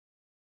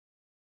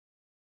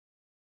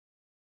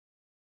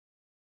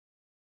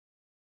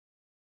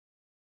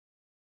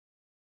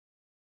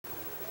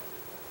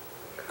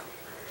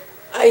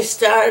I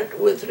start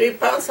with 3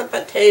 pounds of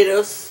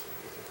potatoes.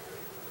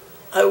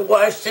 I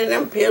wash them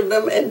and peel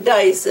them and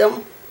dice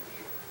them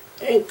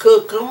and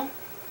cook them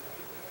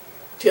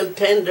till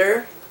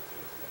tender.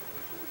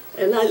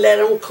 And I let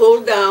them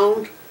cool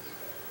down.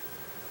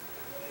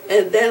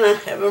 And then I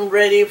have them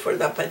ready for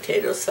the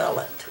potato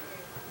salad.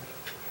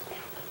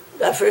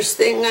 The first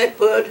thing I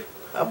put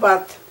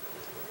about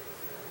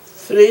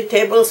 3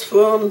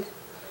 tablespoons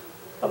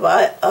of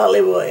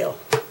olive oil.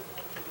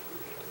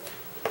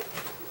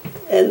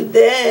 And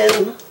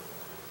then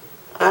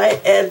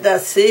I add the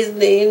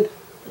seasoning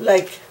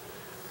like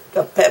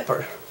the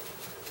pepper.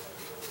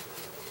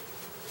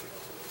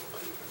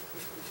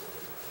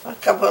 A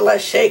couple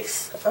of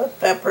shakes of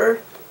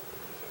pepper.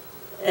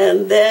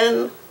 And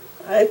then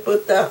I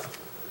put the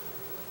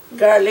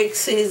garlic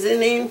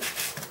seasoning,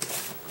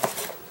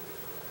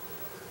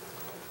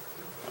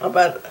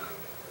 about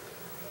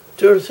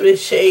 2 or 3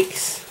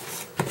 shakes.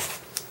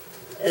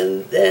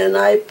 And then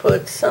I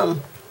put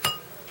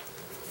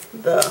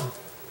the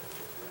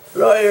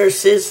lawyer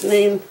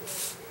seasoning,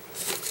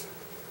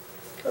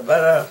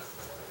 about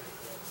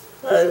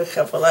a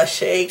couple of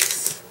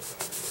shakes.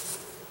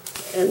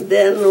 And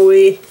then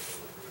we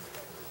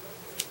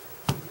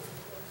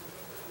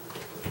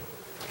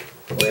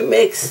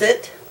mix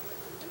it,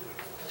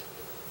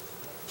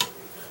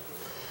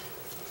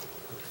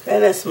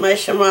 kind of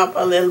smash them up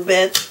a little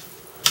bit.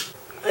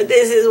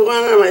 This is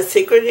one of my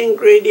secret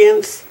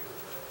ingredients,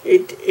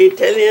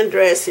 Italian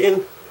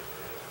dressing,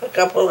 a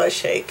couple of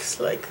shakes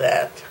like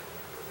that.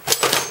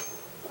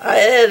 I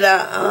add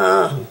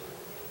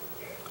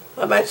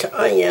a bunch of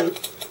onion.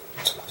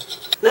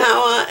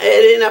 Now I'm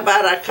adding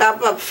about a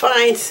cup of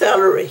fine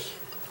celery.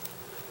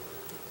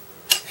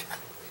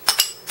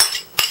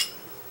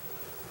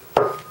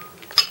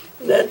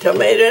 The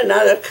tomato,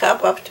 another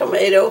cup of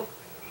tomato.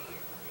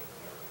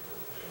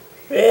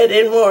 We add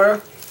in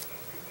more.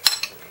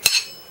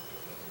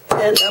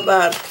 And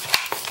about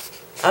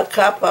a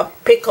cup of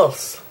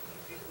pickles.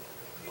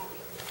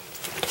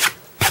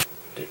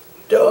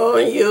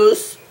 Don't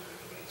use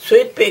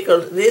sweet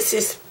pickles. This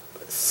is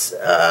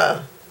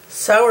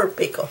sour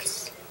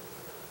pickles.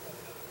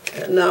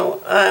 And now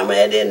I'm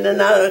adding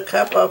another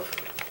cup of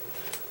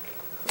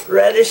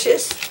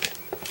radishes.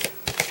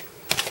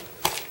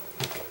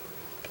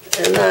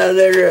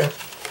 Another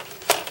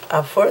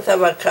 1/4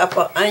 of a cup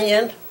of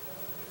onion.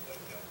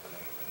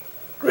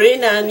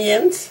 Green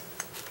onions.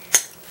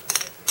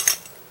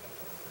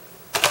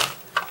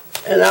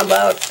 And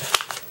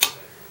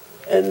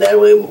then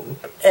we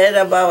add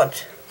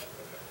about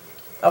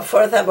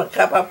 1/4 of a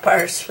cup of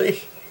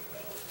parsley.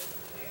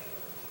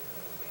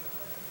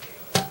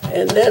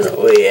 And then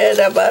we add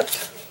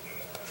about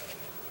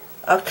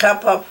a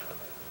cup of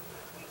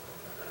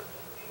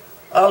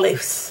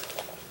olives.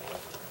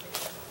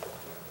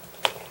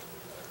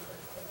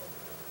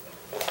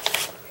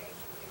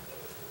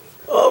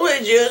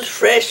 Always use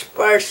fresh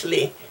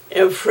parsley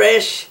and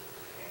fresh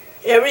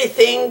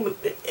everything,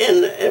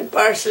 and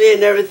parsley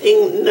and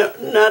everything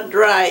not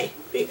dry,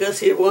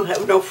 because it won't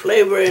have no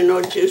flavor and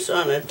no juice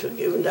on it to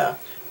give the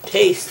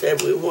taste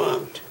that we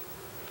want.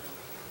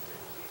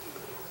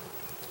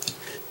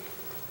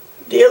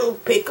 Dill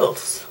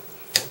pickles.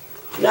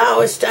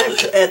 Now it's time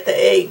to add the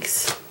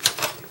eggs.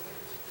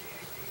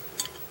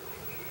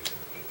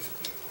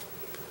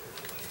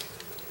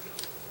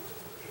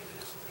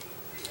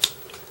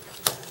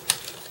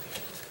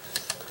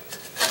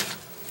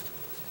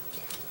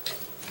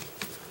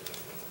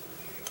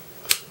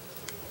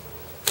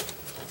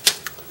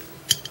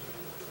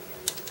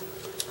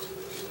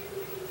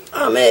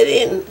 I'm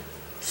adding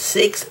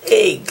 6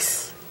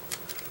 eggs,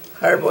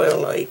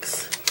 hard-boiled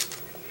eggs.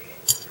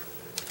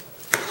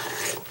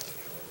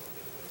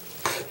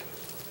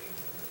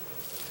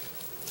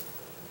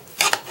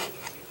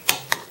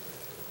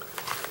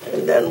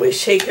 And then we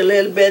shake a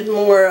little bit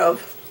more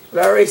of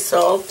very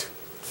salt.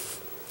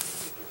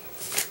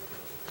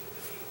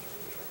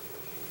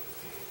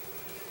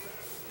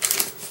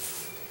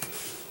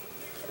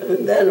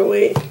 And then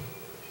we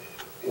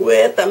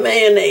add the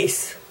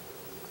mayonnaise.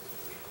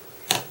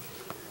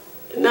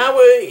 Now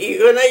you're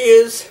going to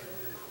use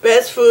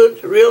Best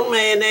Food real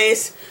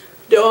mayonnaise.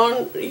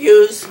 Don't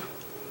use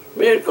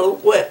Miracle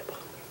Whip.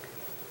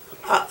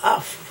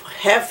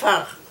 Half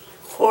a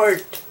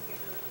quart.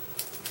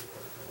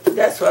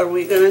 That's what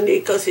we're going to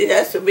need, because it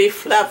has to be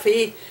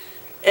fluffy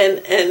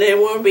and it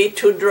won't be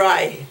too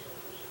dry.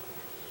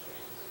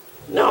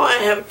 Now I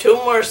have 2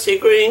 more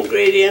secret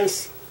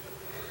ingredients.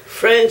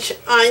 French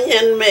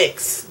onion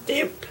mix,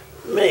 dip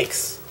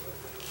mix.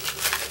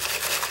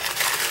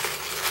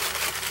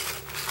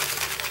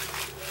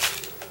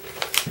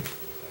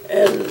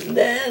 And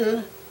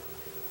then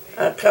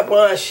a couple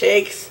of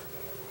shakes,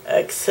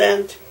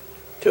 accent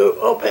to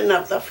open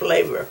up the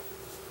flavor.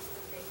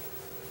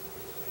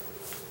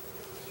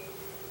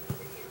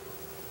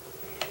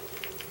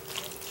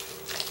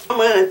 I'm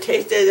going to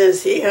taste it and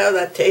see how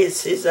the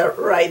taste is the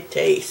right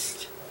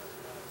taste.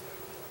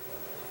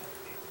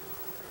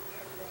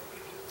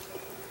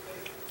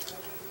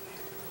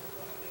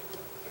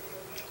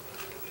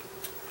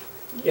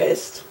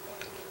 Yes,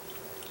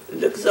 It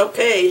looks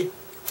okay.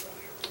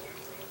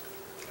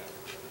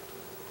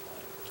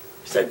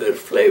 It's a good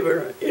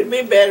flavor. It'll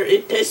be better.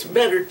 It tastes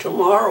better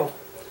tomorrow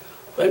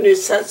when it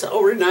sets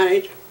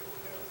overnight.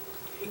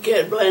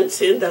 It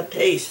blends in the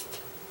taste.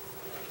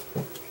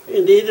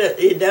 Indeed,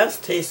 it does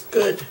taste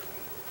good.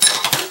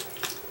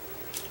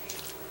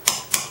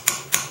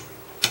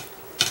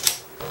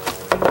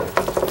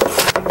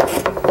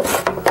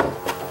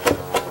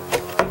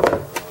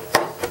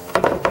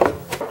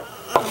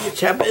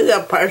 Chop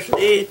the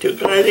parsley to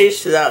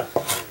garnish the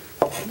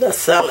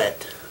salad.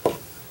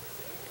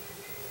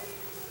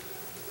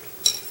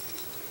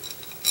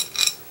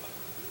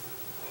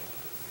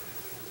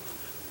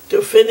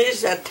 To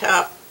finish the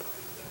top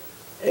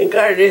and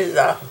garnish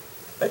the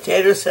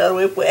potato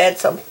salad, we add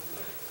some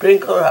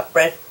sprinkle of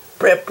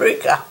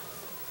paprika.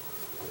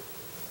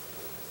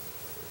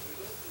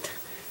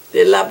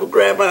 They love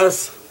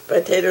Grandma's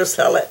potato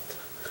salad.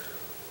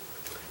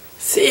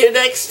 See you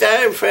next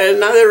time for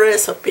another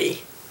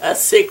recipe. A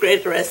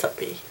secret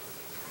recipe.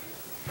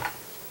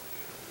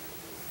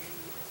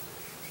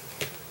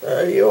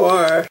 You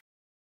are.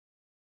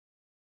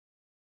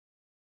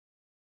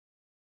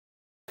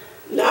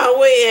 Now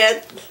we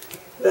add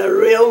the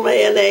real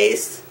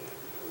mayonnaise.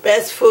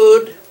 Best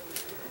food.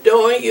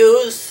 Don't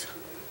use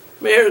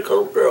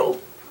Miracle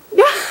Grow.